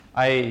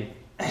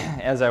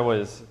As I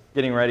was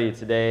getting ready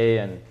today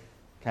and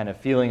kind of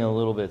feeling a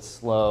little bit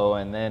slow,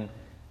 and then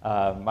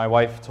my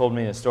wife told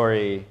me a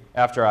story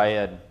after I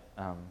had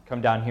come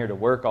down here to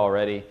work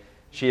already.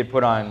 She had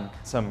put on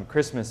some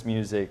Christmas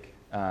music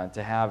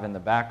to have in the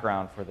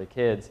background for the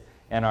kids,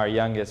 and our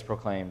youngest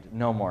proclaimed,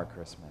 "No more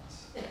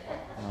Christmas.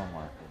 No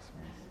more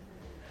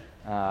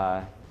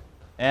Christmas."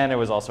 And it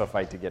was also a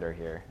fight to get her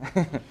here.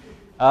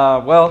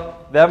 Well,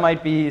 that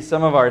might be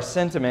some of our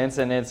sentiments,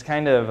 and it's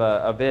kind of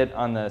a bit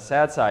on the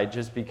sad side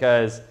just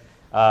because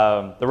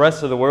the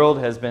rest of the world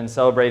has been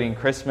celebrating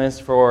Christmas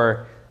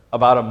for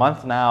about a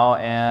month now,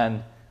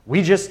 and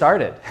we just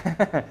started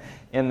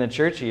in the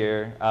church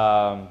here.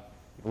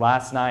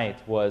 Last night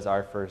was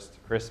our first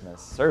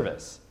Christmas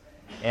service,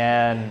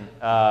 and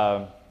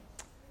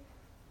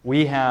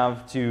we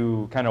have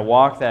to kind of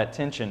walk that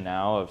tension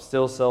now of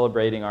still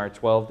celebrating our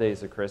 12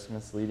 days of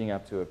Christmas leading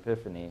up to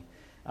Epiphany,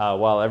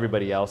 while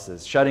everybody else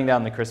is shutting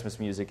down the Christmas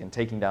music and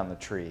taking down the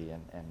tree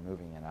and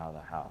moving it out of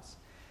the house.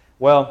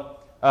 Well,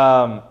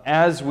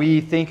 as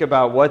we think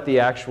about what the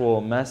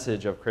actual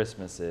message of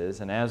Christmas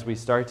is, and as we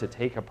start to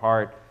take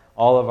apart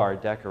all of our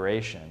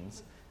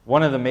decorations,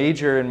 one of the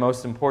major and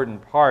most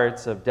important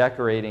parts of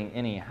decorating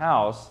any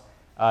house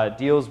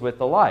deals with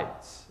the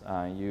lights.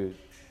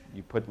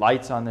 You put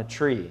lights on the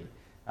tree.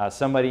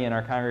 Somebody in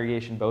our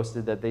congregation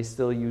boasted that they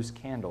still use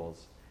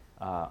candles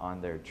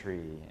on their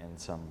tree in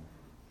some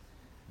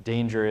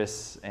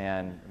dangerous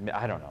and,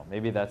 I don't know,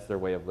 maybe that's their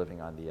way of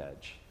living on the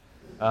edge.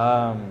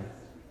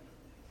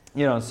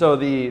 So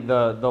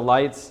the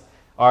lights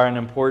are an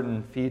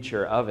important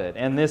feature of it.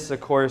 And this,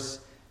 of course,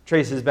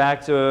 traces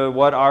back to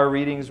what our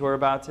readings were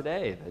about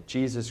today, that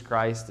Jesus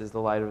Christ is the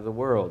light of the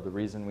world. The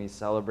reason we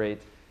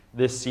celebrate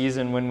this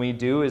season when we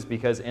do is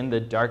because in the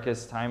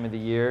darkest time of the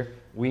year,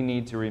 we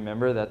need to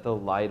remember that the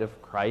light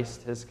of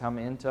Christ has come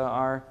into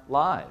our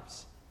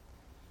lives.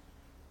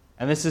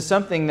 And this is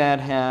something that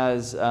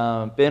has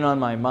been on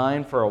my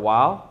mind for a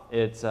while.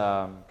 It's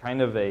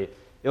kind of a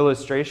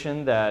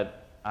illustration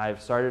that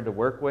I've started to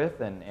work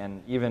with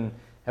and even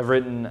have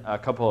written a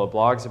couple of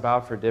blogs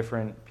about for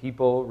different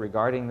people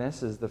regarding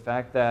this, is the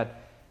fact that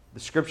the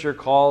Scripture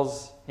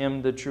calls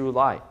him the true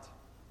light.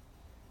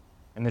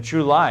 And the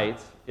true light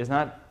is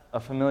not a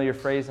familiar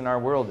phrase in our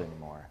world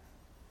anymore.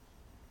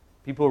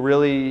 People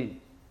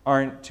really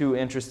aren't too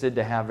interested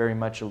to have very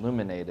much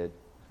illuminated.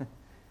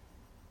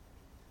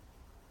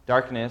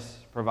 Darkness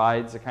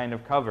provides a kind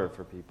of cover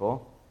for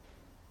people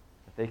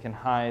that they can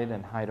hide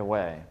and hide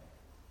away.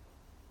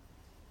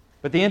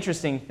 But the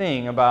interesting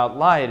thing about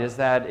light is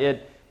that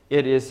it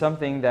is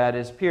something that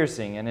is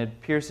piercing, and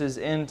it pierces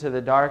into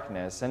the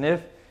darkness. And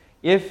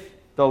if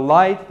the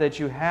light that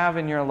you have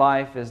in your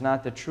life is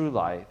not the true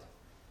light,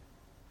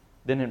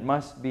 then it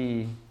must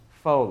be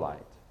faux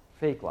light,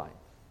 fake light,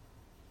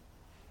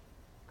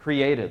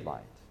 created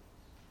light.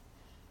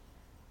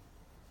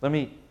 Let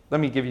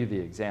me give you the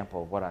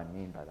example of what I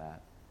mean by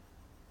that.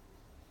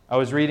 I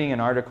was reading an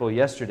article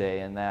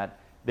yesterday, and that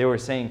they were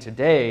saying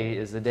today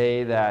is the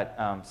day that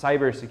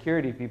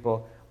cybersecurity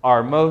people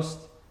are most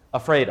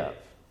afraid of.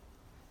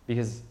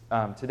 Because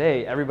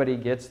today, everybody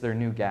gets their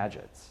new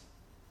gadgets.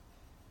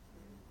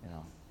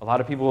 A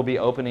lot of people will be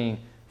opening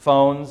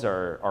phones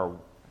or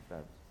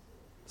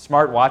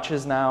smart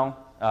watches now,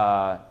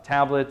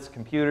 tablets,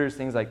 computers,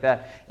 things like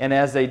that. And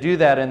as they do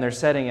that and they're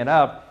setting it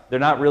up, they're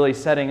not really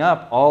setting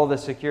up all the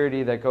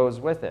security that goes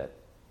with it.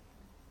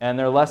 And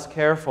they're less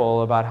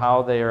careful about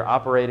how they are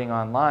operating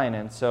online.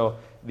 And so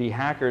the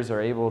hackers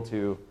are able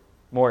to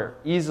more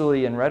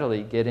easily and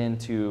readily get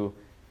into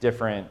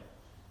different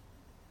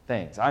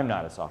things. I'm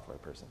not a software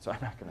person, so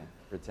I'm not going to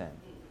pretend.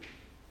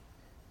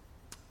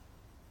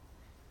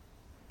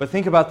 But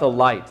think about the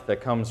light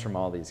that comes from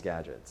all these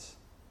gadgets.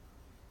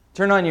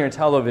 Turn on your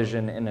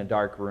television in a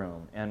dark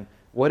room, and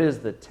what is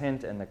the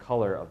tint and the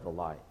color of the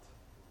light?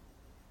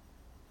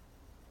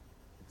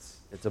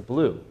 It's a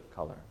blue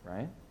color,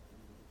 right?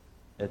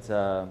 It's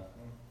a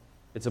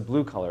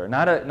blue color,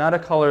 not a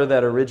color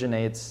that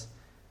originates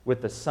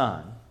with the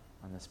sun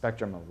on the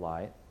spectrum of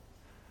light.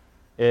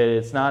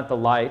 It's not the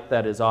light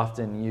that is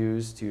often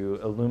used to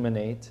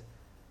illuminate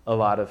a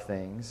lot of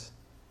things.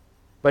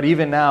 But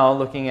even now,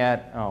 looking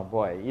at,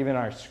 even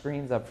our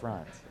screens up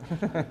front.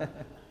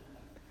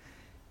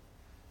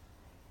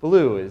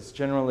 Blue is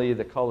generally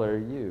the color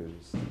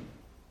used.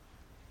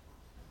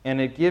 And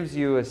it gives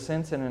you a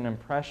sense and an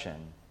impression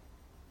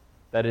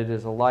that it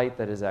is a light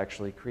that is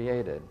actually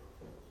created.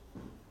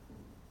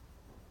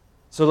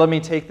 So let me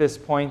take this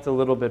point a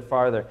little bit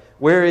farther.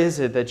 Where is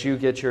it that you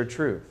get your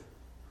truth?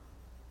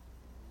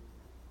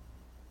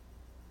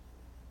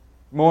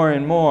 More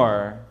and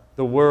more,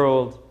 the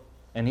world,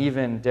 and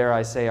even, dare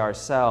I say,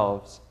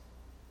 ourselves,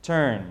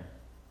 turn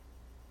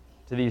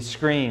to these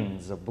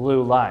screens of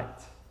blue light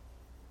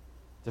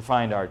to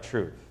find our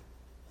truth.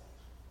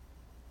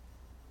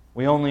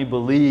 We only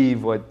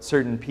believe what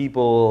certain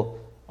people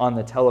on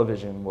the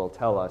television will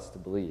tell us to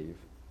believe.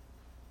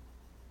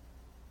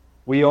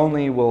 We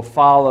only will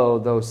follow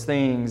those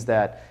things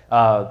that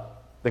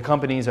the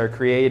companies are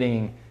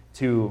creating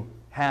to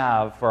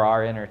have for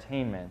our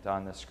entertainment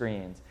on the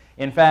screens.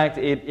 In fact,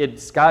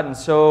 it's gotten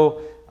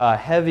so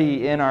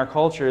heavy in our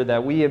culture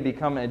that we have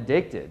become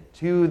addicted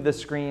to the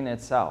screen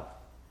itself,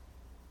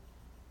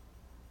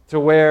 to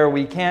where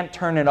we can't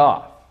turn it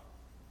off.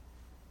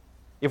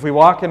 If we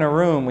walk in a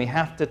room, we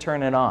have to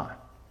turn it on.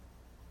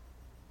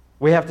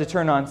 We have to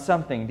turn on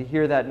something to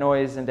hear that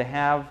noise and to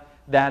have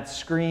that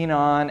screen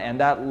on and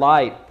that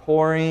light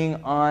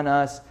pouring on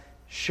us,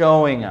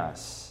 showing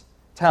us,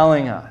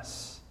 telling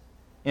us,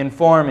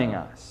 informing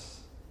us,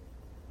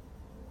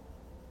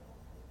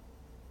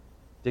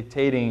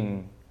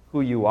 dictating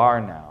who you are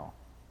now,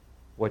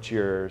 what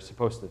you're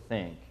supposed to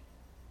think,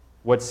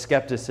 what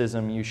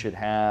skepticism you should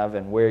have,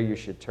 and where you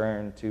should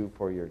turn to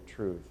for your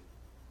truth.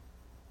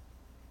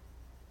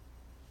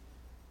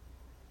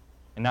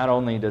 And not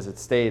only does it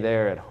stay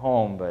there at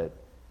home, but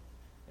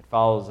it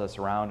follows us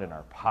around in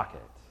our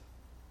pocket,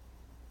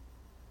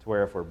 to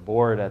where if we're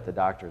bored at the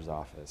doctor's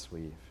office,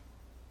 we've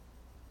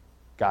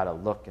got to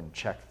look and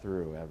check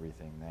through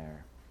everything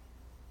there.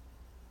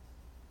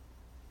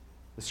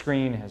 The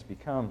screen has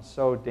become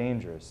so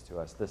dangerous to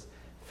us, this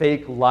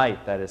fake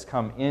light that has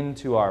come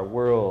into our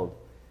world,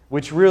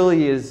 which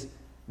really is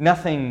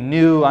nothing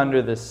new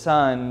under the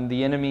sun.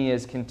 The enemy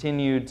has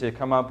continued to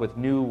come up with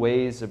new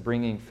ways of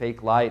bringing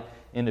fake light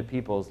into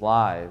people's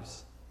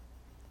lives.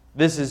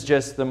 This is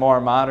just the more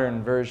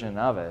modern version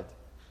of it.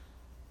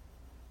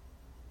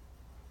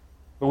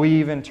 But we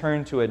even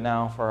turn to it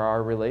now for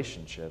our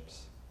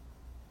relationships,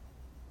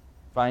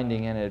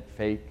 finding in it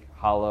fake,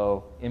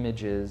 hollow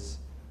images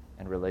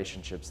and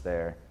relationships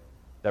there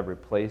that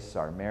replace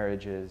our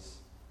marriages,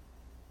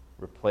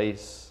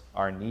 replace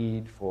our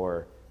need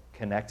for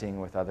connecting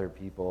with other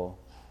people.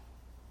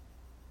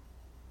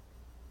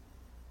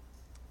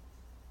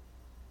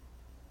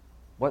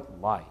 What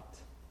light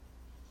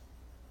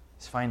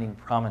is finding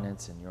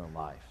prominence in your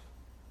life?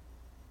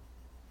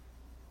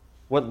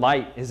 What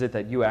light is it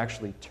that you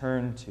actually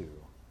turn to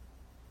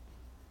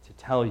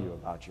tell you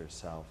about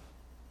yourself,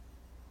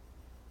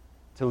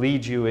 to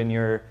lead you in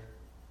your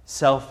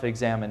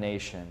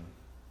self-examination?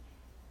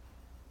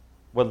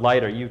 What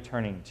light are you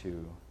turning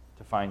to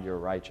find your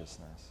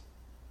righteousness?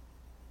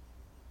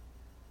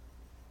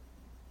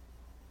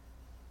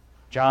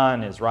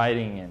 John is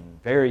writing in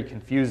very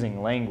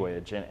confusing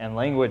language, and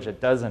language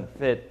that doesn't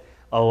fit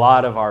a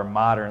lot of our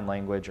modern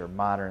language or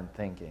modern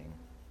thinking.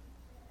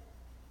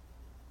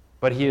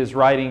 But he is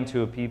writing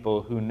to a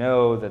people who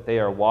know that they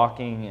are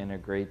walking in a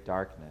great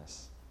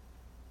darkness,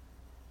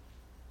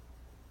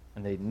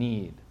 and they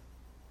need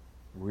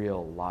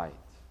real light.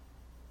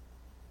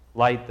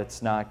 Light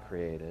that's not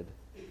created.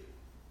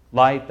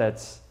 Light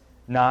that's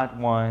not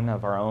one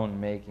of our own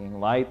making.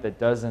 Light that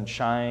doesn't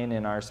shine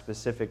in our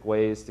specific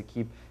ways to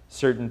keep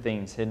certain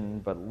things hidden,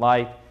 but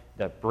light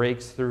that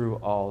breaks through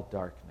all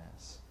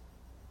darkness.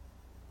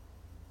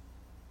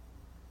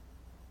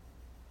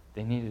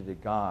 They needed a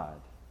God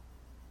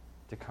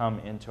to come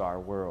into our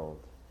world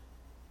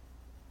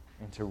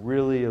and to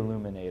really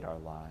illuminate our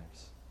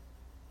lives.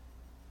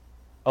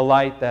 A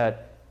light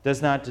that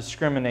does not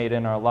discriminate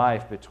in our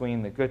life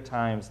between the good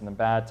times and the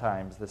bad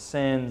times, the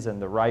sins and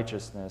the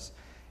righteousness.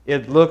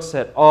 It looks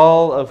at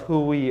all of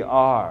who we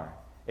are,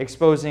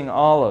 exposing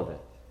all of it.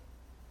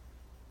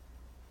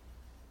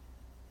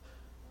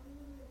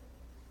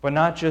 But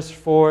not just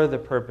for the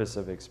purpose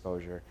of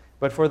exposure,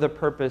 but for the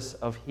purpose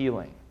of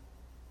healing,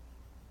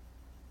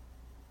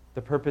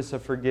 the purpose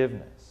of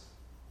forgiveness.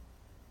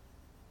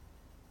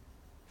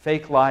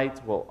 Fake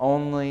light will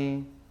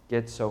only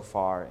get so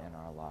far in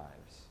our lives.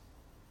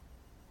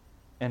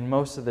 And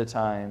most of the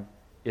time,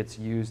 it's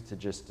used to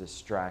just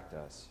distract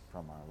us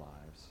from our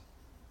lives.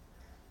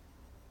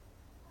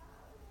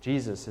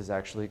 Jesus has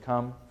actually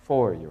come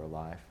for your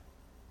life,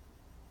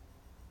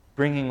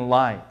 bringing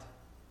light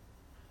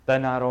that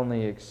not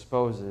only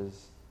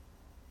exposes,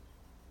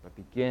 but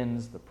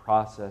begins the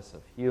process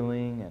of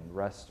healing and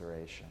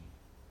restoration.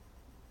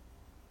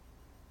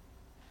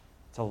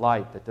 It's a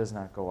light that does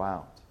not go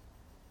out.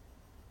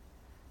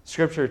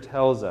 Scripture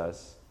tells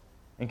us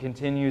and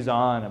continues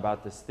on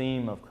about this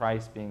theme of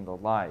Christ being the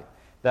light,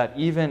 that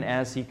even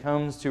as he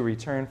comes to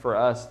return for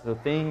us, the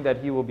thing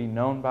that he will be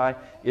known by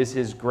is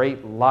his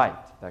great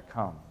light that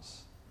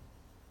comes,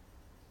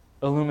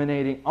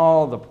 illuminating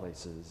all the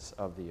places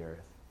of the earth,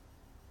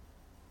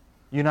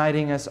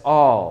 uniting us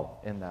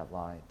all in that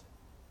light.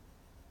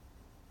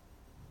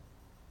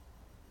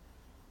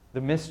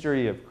 The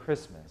mystery of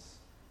Christmas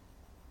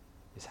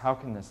is, how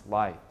can this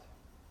light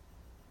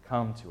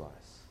come to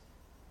us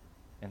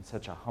in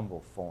such a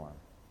humble form?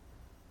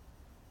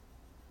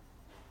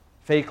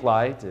 Fake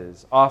light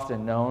is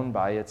often known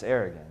by its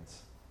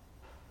arrogance,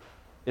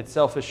 its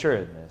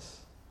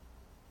self-assuredness,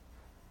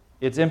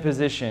 its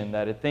imposition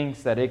that it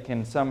thinks that it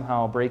can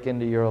somehow break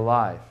into your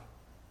life.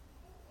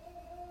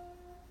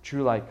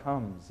 True light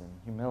comes in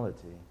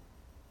humility.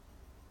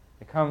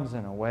 It comes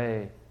in a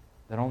way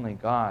that only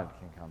God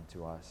can come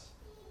to us,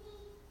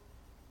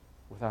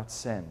 without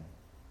sin,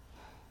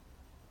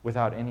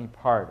 without any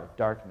part of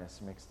darkness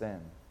mixed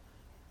in,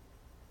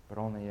 but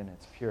only in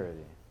its purity.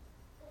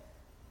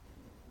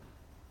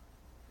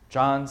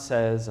 John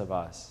says of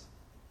us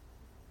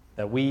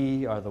that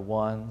we are the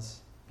ones,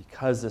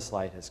 because this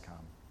light has come,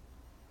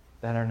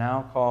 that are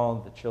now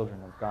called the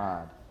children of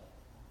God.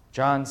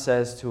 John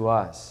says to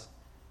us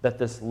that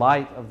this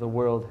light of the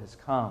world has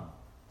come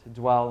to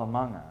dwell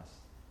among us,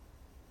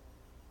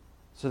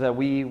 so that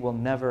we will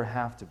never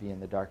have to be in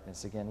the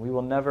darkness again. We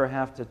will never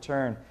have to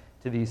turn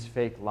to these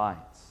fake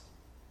lights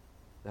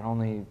that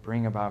only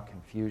bring about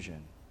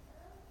confusion.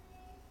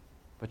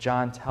 But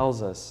John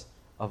tells us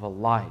of a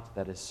light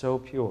that is so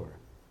pure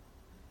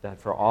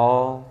that for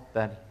all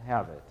that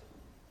have it,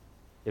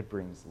 it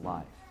brings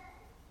life.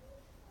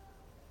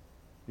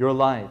 Your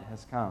light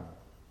has come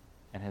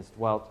and has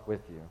dwelt with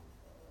you,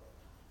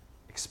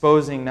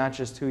 exposing not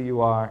just who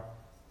you are,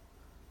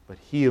 but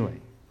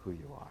healing who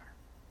you are,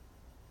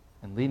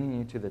 and leading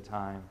you to the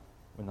time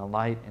when the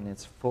light in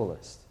its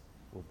fullest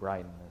will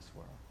brighten this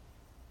world.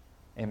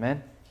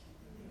 Amen?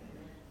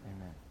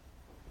 Amen.